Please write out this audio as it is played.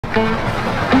Yo,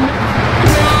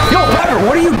 Piper,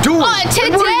 what are you doing?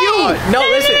 Today. What are you doing? No,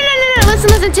 listen. No.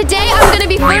 Listen. Today I'm gonna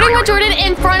be flirting with Jordan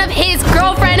in front of his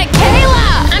girlfriend,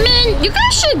 Kayla. I mean, you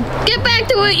guys should get back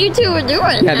to what you two were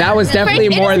doing. Yeah, that was definitely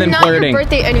more than flirting. It's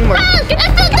not your birthday anymore. It's the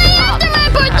day after my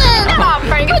birthday. Come on,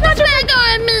 Frank. Put that back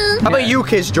on me. How about you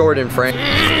kiss Jordan, Frank?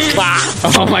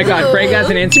 Oh my God, Frank has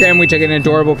an Instagram. We took an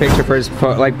adorable picture for his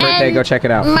birthday. Go check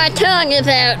it out. My tongue is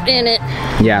out in it.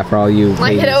 Yeah, for all you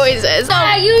Like ladies. it always is.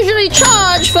 I usually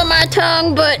charge for my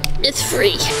tongue, but it's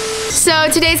free. So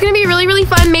today's gonna be really, really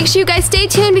fun. Make sure you guys stay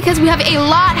tuned because we have a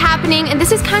lot happening, and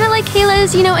this is kind of like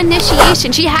Kayla's,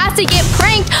 initiation. She has to get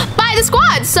pranked by the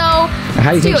squad. So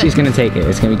how do you think she's gonna take it?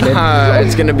 It's gonna be good.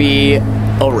 It's gonna be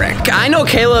a wreck. I know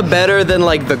Kayla better than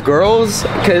like the girls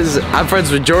because I'm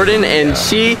friends with Jordan, and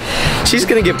she's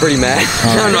gonna get pretty mad.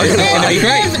 I'm not gonna lie.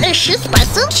 Is she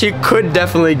spicy? She could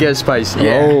definitely get spicy.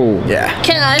 Yeah. Oh. Yeah.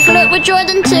 Can I flirt with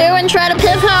Jordan too and try to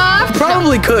piss her off?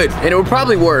 Probably could, and it would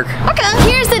probably work. Okay.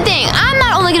 here's the thing. I'm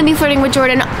not only gonna be flirting with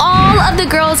Jordan, all of the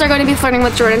girls are gonna be flirting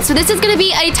with Jordan. So this is gonna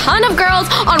be a ton of girls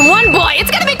on one boy.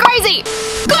 It's gonna be crazy.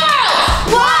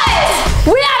 Girls, what?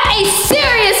 We have a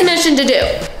serious mission to do.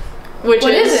 What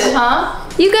is it, huh?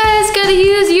 You guys gotta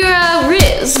use your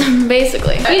Riz,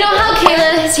 basically. You know how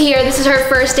Kayla is here. This is her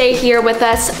first day here with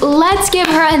us. Let's give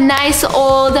her a nice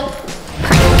old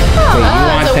prank. Wait, you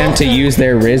want them to use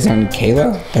their Riz on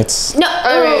Kayla? That's... No,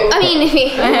 I mean, if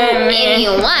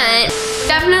you want.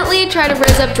 Definitely try to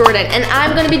Riz up Jordan, and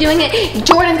I'm gonna be doing it.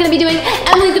 Jordan's gonna be doing it.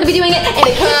 Emily's gonna be doing it, and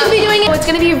the kids gonna be doing it. It's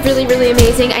gonna be really, really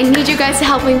amazing. I need you guys to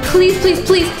help me. Please, please,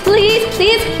 please, please,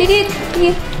 please, please,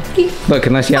 please. Look,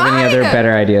 unless you have any other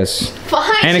better ideas.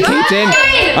 Fine. Anna Kate's in.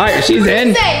 All right, she's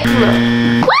in.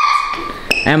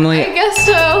 What? Emily. I guess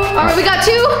so. All right, we got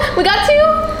two. We got two.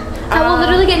 I will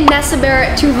literally get Nessa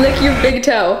Barrett to lick your big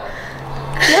toe.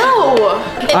 No.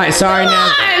 All right, sorry,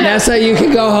 Nessa, you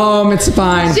can go home. It's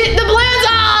fine. Shit, the plan's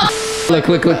off. Look.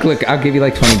 I'll give you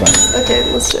like 20 bucks. Okay,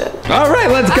 let's do it. All right,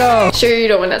 let's go. Sure you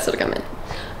don't want Nessa to come in.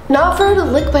 Not for her to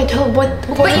lick my toe, but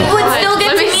you would still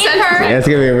get to meet her. Yeah, it's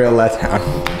gonna be a real letdown.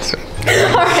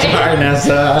 Alright. Sorry,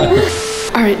 Nessa.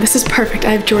 Alright, this is perfect.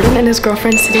 I have Jordan and his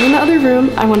girlfriend sitting in the other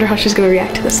room. I wonder how she's gonna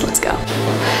react to this. Let's go.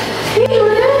 Hey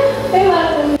Jordan. Hey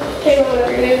Madison. Kayla,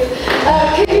 whatever your name is.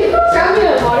 Can you grab me a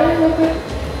water real quick?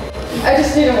 I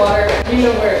just need a water. You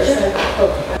know where it is.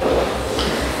 Oh, I don't know.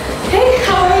 Hey,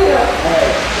 how are you?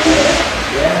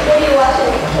 What are you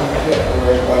watching?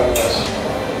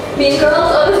 Mean Girls?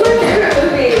 Oh, this is my favorite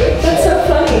movie. That's so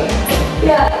funny.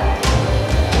 Yeah.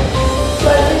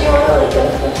 But did you want to like go?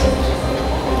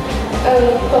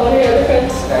 Call one of your other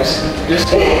friends? Just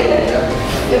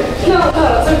No,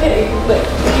 it's okay. But,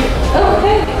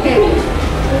 okay.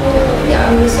 Yeah,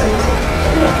 I'm gonna start.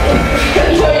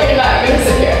 No, you're not. I'm gonna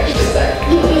sit here. Just start.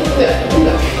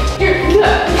 No. You're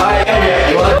not. Hi,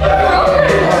 you want to?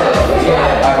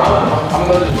 I'm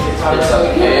going to do TikTok. It's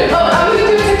okay. Oh, I'm gonna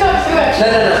do a TikTok too,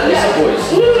 actually. No, it's a voice.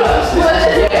 No. Let's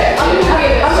just do it. I'm gonna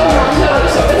be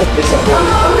It's a voice.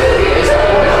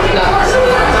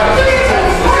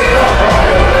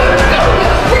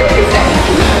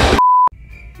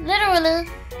 Literally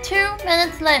 2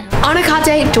 minutes later.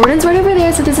 Anakate, Jordan's right over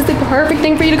there, so this is the perfect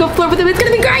thing for you to go flirt with him. It's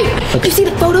gonna be great. Okay. You see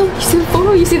the photo? You see the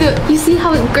photo? You see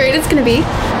how great it's gonna be?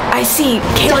 I see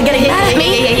Kayla getting mad at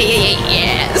me.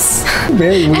 Yes.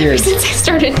 Very Ever weird. since I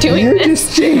started doing You're this,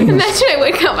 just changed. imagine I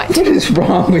wake up. What is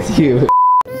wrong with you?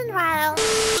 Meanwhile.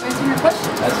 Answer your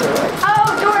question. That's alright.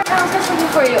 Oh, Jordan, I was something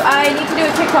for you. I need to do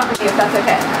a TikTok with you if that's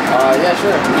okay. Yeah,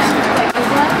 sure. Like this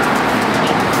one?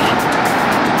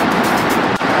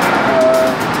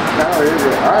 No, you're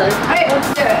good. Alright. Alright,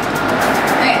 let's do it.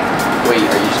 Okay. Wait,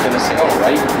 are you just gonna say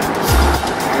alright?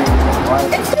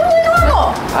 It's totally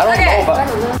normal. I don't know about.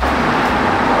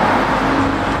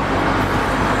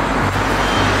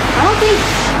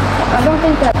 I don't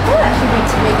think that should be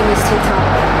making this TikTok.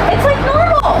 It's like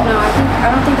normal. No, I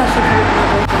don't think that should be my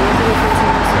birthday. I think it's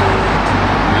something else to do.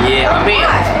 Yeah, I mean,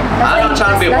 I'm not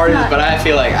trying to be a part of this, but I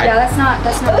feel like Yeah, that's not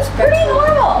It's pretty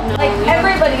normal. No, like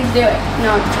everybody's doing.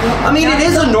 No. I mean, it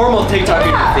is a normal TikTok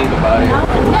if you think about it.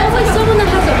 Yeah, it's like someone that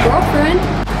has a girlfriend.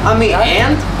 I mean,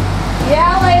 and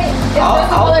Yeah, like it's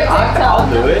just another TikTok. I'll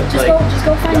do it. Just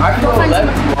go find I can go find 11.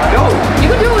 someone. No.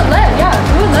 You can do it with Liv. Yeah,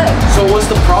 do it with Liv. So what's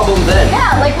the problem then?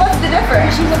 Yeah, like what's the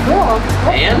difference? She's a girl.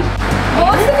 And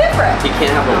Well, what's the difference? he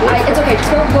can't have a boyfriend. It's okay.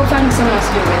 Just go find someone else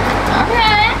to do it with.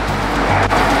 Okay.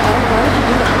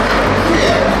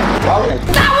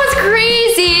 That was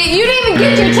crazy. You didn't even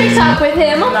get your TikTok with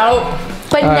him. Nope.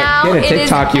 But now Get a it is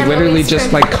TikTok. You literally Emily's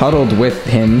just turn. like cuddled with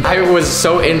him. I was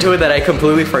so into it that I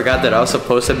completely forgot that I was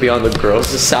supposed to be on the girls'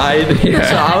 side. Yeah.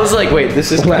 So I was like, wait,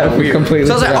 this is kind of weird. Completely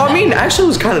So I was like, oh, I mean, actually, it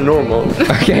was kind of normal.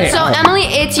 Okay. So Emily,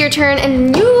 it's your turn,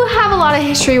 and you have a lot of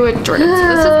history with Jordan. So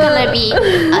this is gonna be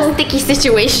a sticky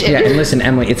situation. Yeah, and listen,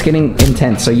 Emily, it's getting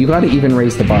intense, so you got to even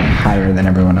raise the bar higher than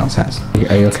everyone else has.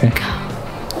 Are you okay?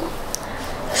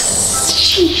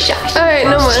 Alright,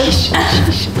 no more. It's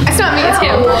not me, it's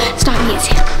him. It's not me, it's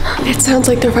him. It sounds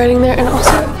like they're fighting there, and also.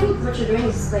 I think what you're doing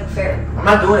is like fair. I'm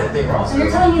not doing anything wrong. So you're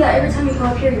telling me that every time you come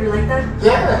up here, you're like that?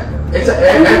 Yeah. It's You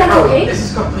think that's bro, okay? this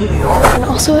is completely normal. And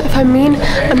also, if I'm mean,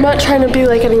 I'm not trying to be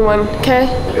like anyone, okay?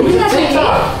 You think that's okay?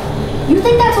 You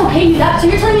think that's okay? So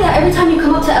you're telling me that every time you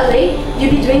come up to LA,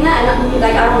 you'd be doing that and not,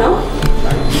 like, I don't know?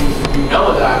 You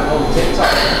know that I'm on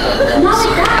TikTok. Not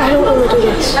like that. I don't want to do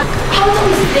this. How it's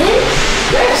always been?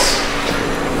 Yes.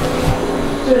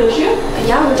 Did you?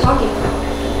 Yeah, we're talking.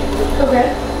 Okay.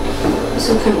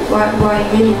 So why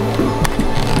are you in here?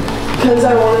 Because I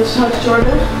wanted to talk to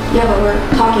Jordan. Yeah, but we're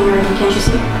talking already, can't you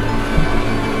see?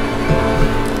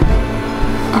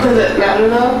 Does it matter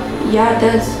though? Yeah, it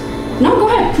does. No, go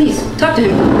ahead, please. Talk to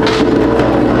him.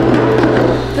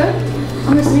 Good?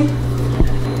 I'm listening.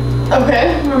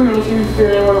 Okay. I mean, if you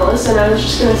really want to listen, I was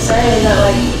just gonna say that,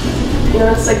 like, you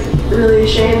know, it's like really a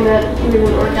shame that we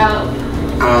didn't work out.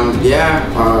 Yeah,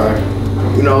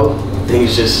 you know,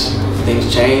 things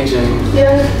change and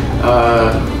Yeah.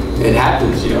 it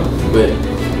happens, you know, but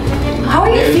How are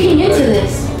you feeding into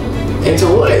this? into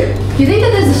what? You think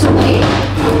that this is okay?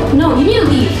 No, you need to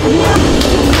leave.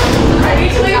 I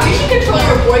need to leave. You should control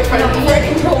your boyfriend before I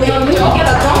control me. Don't come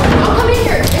in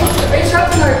here. You're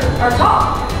interrupting our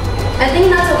talk. I think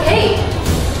that's okay.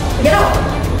 Get out.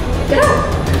 Get out.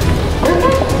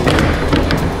 Okay.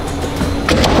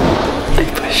 I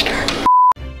pushed her.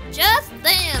 Just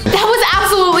then. That was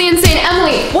absolutely insane,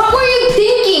 Emily. What were you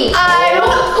thinking?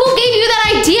 Who gave you that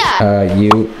idea? You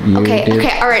Okay, did.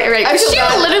 all right. She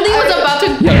literally was about to.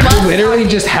 Yeah, you literally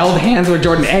just held hands with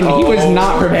Jordan, and he was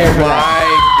not prepared for that. My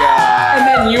God. And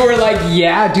then you were like,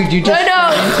 yeah, dude, you just. I know.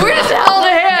 We're just held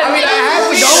hands. I mean, I had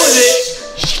to go with it.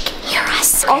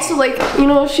 Also, like, you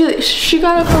know, she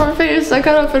got up on her face. I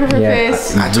got up in her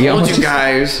face. I told you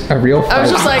guys. A real fight. I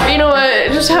was just like, you know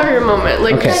what? Just have your moment.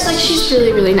 Like, Okay. Guys, like, she's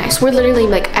really, really nice. We're literally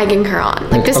like egging her on.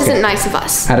 Like, this Okay. isn't nice of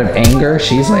us. Out of anger,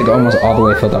 she's like almost all the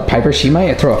way filled up. Piper, she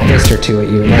might throw a fist or two at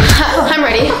you. Like, I'm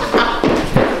ready.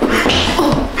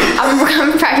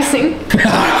 I'm practicing.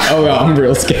 oh, well, I'm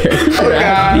real scared.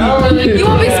 you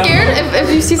won't be scared if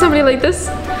you see somebody like this?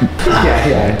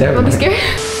 Yeah, definitely. Won't be scared?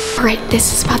 Alright,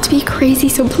 this is about to be crazy,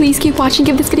 so please keep watching.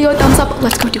 Give this video a thumbs up.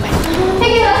 Let's go do it.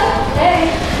 Hey, Kayla.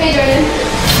 Hey. Hey, Jordan.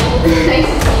 Nice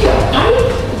to see you.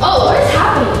 Oh, what is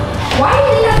happening? Why do you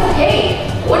think that's okay?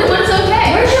 What is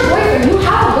okay? Where's your boyfriend? You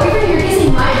have a boyfriend. You're kissing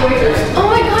my boyfriend.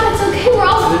 Oh my god, it's okay. We're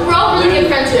all really good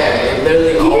friends here. Yeah,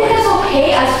 literally You think always. that's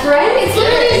okay as friends? It's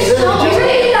literally It's so literally just-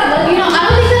 weird. You know, I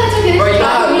don't think that's okay. Bro, you're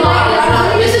not- you're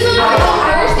not- This is not the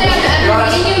first day I've ever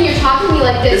meeting you and you're talking to me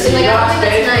like this. And like, I don't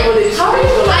think that's nice. How are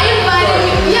you? I invited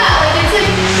you. Yeah, like it's like.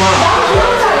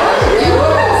 It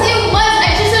was.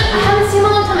 I just I haven't seen him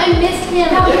in a long time. I missed him.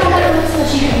 How you don't want to listen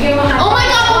to you? Give him a high Oh my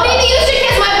god, well maybe you should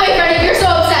kiss my boyfriend if you're so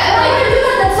upset. Why would you do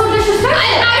that? That's so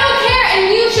disrespectful. I don't care, and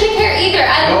you shouldn't care either.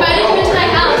 I invited him into my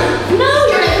house. No,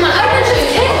 Jordan, come on. I want just to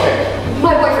kiss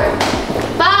my boyfriend.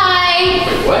 Bye.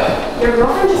 What? Your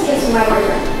girlfriend just kissed my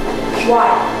boyfriend. Why?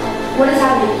 What is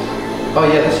happening? Oh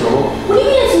yeah, that's normal. What do you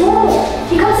mean it's normal?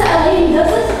 He comes to LA and he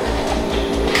does this?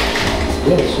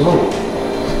 Yeah, it's normal.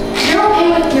 You're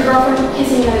okay with your girlfriend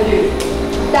kissing another dude?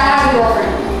 That your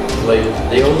girlfriend. Like,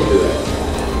 they always do that.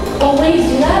 Always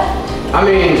do that? I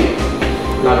mean,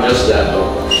 not just that though.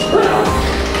 This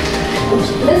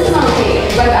is not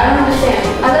okay. Like, I don't understand.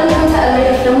 I let him come to LA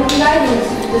to film with you guys and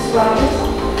this is what happens.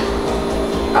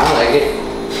 I like it.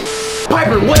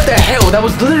 Piper, what the hell? That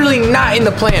was literally not in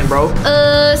the plan, bro.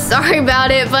 Sorry about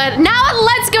it, but now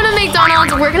let's go to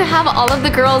McDonald's. We're gonna have all of the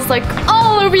girls like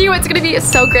all over you. It's gonna be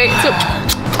so great. So,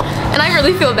 and I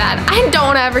really feel bad. I don't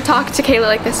want to ever talk to Kayla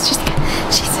like this.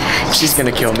 She's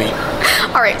gonna kill me.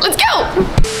 All right, let's go.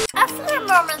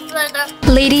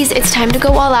 Ladies, it's time to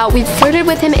go all out. We've flirted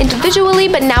with him individually,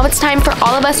 but now it's time for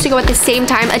all of us to go at the same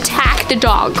time. Attack the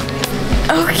dog.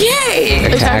 Okay.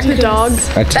 Attack the dog.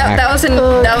 Attack. That was a new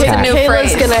Kayla's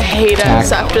phrase. gonna hate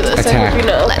us after this. I Attack. hope you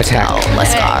know. Let's Attack. go.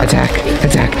 Let's go. Attack.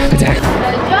 Attack. Attack.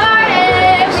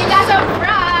 Jordan, we got some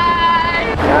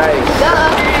fries. Nice.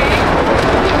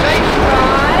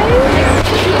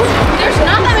 There's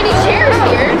not that many chairs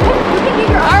here.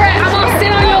 All right, I'm gonna sit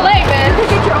on your leg, man.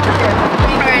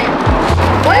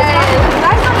 What is happening? You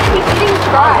guys don't keep eating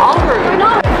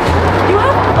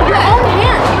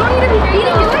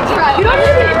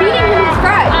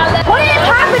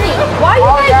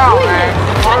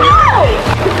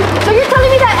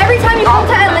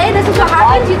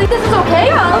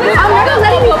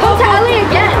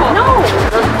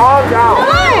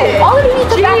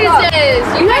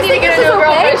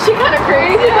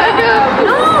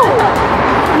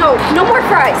No more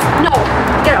fries. No.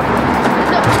 Get up.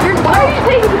 Why are you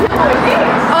taking the my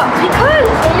face? Because.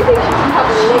 Don't you think she should have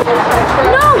a little extra?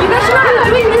 No, you guys should not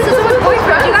be doing this as a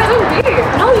boyfriend. You guys so weird.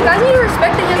 No, you guys need to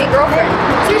respect that he has a girlfriend.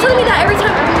 So you're telling me that every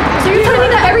time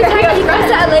that he comes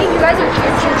to LA, you guys are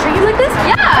treat him like this?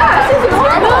 Yeah. This is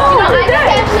normal. You know, I think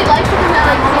I actually like you that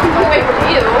like taking away from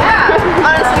you. Yeah.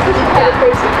 Honestly, because you're kind of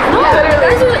crazy. No, you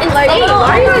guys are insane. Why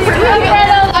are you guys doing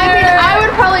that? I mean, I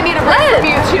would probably need a break from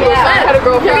you too. If I had a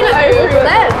girlfriend.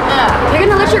 You're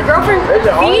gonna let your girlfriend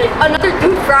feed another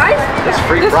dude fries? It's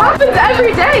free This fries. happens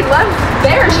every day. Left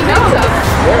there, she knows.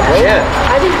 Yeah.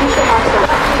 I think you should have some.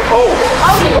 Oh.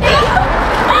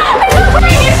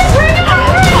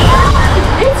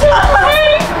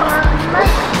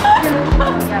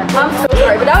 I'm so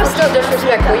sorry, but that was still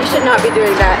disrespectful. You should not be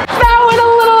doing that. That went a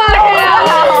little out of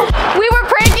hand. We were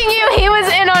pranking you. He was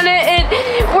in on it, and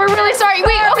we're really sorry.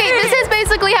 Wait, okay, this is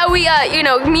basically how we,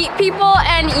 meet people,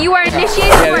 and you are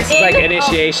initiated. Yeah, this is like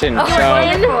initiation, so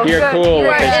you're cool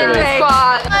You are in officially. the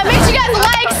squad. Make sure you guys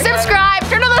like, subscribe,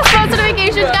 turn on those post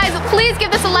notifications, guys. Please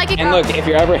give this a like. And look, if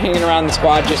you're ever hanging around the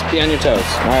squad, just be on your toes.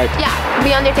 All right. Yeah,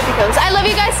 be on your tippy toes. I love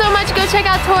you guys so much. Go check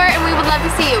out Tor, and we would love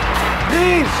to see you.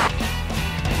 Peace.